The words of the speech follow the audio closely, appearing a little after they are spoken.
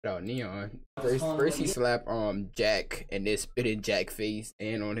Oh, Neon. First he slapped Jack and then spit in Jack's face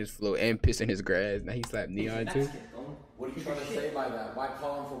and on his floor and piss in his grass. Now he slapped Neon too. What are you trying to say by that? Why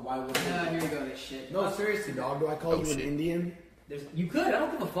call him for why would here you go, this shit. No, seriously, dog. Do I call you an Indian? You could. I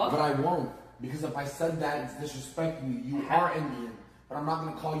don't give a fuck. But I won't. Because if I said that, it's disrespecting you. You are Indian. But I'm not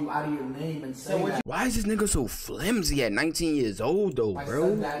going to call you out of your name and say that. Why is this nigga so flimsy at 19 years old, though, bro?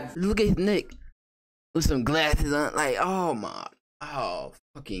 Look at his neck. With some glasses on. Like, oh, my. Oh,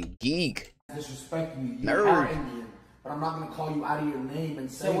 fucking geek. Disrespecting you. You are Indian. But I'm not going to call you out of your name and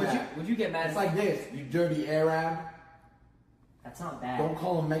say that. Would you get mad? It's like this. You dirty Arab. That's not bad. Don't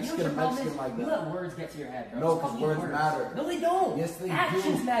call him Mexican like that. You let words get to your head, bro. No, because words matter. No, they don't. Yes, they do.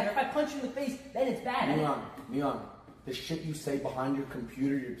 Actions matter. If I punch you in the face, then it's bad. Neon, the shit you say behind your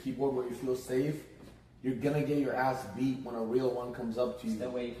computer, your keyboard, where you feel safe, you're gonna get your ass beat when a real one comes up to you.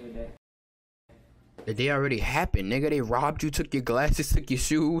 Still waiting for the day. The day already happened, nigga. They robbed you, took your glasses, took your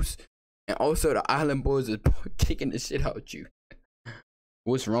shoes, and also the Island Boys is kicking the shit out you.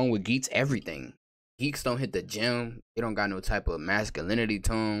 What's wrong with geeks? Everything. Geeks don't hit the gym. They don't got no type of masculinity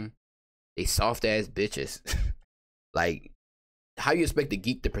to them. They soft ass bitches. Like, how you expect a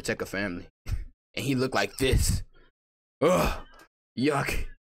geek to protect a family? And he look like this. Ugh, yuck.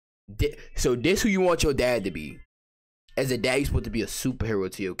 So this who you want your dad to be? As a dad, you're supposed to be a superhero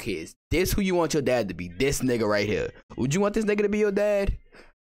to your kids. This who you want your dad to be? This nigga right here. Would you want this nigga to be your dad?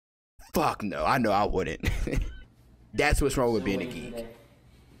 Fuck no. I know I wouldn't. That's what's wrong with being a geek.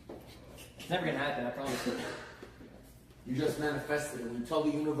 It's never gonna happen, I promise you. You just manifested it. When you tell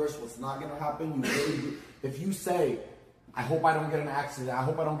the universe what's not gonna happen, you really do. If you say, I hope I don't get in an accident, I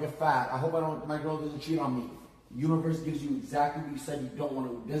hope I don't get fat, I hope my girl doesn't cheat on me. The universe gives you exactly what you said you don't want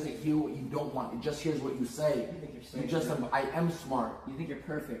to. It doesn't hear what you don't want. It just hears what you say. You think you're so you just said, I am smart. You think you're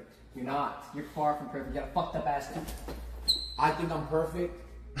perfect. You're not. You're far from perfect. You got a fucked up ass too. I think I'm perfect.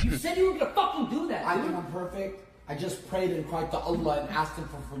 You said you were gonna fucking do that, I think I'm perfect. I just prayed and cried to Allah and asked Him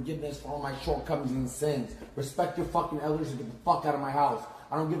for forgiveness for all my shortcomings and sins. Respect your fucking elders and get the fuck out of my house.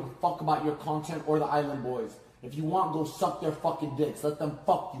 I don't give a fuck about your content or the Island Boys. If you want, go suck their fucking dicks. Let them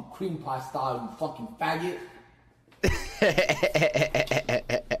fuck you cream pie style, you fucking faggot.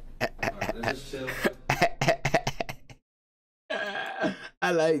 Let's just chill.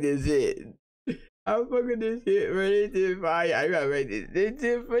 I like this shit. I'm fucking this shit, bro. This shit fire. I gotta write this. This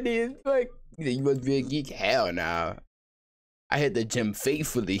shit funny as fuck. You must be a geek? Hell nah. I hit the gym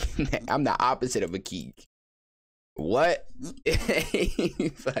faithfully. I'm the opposite of a geek. What?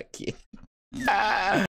 Fuck it.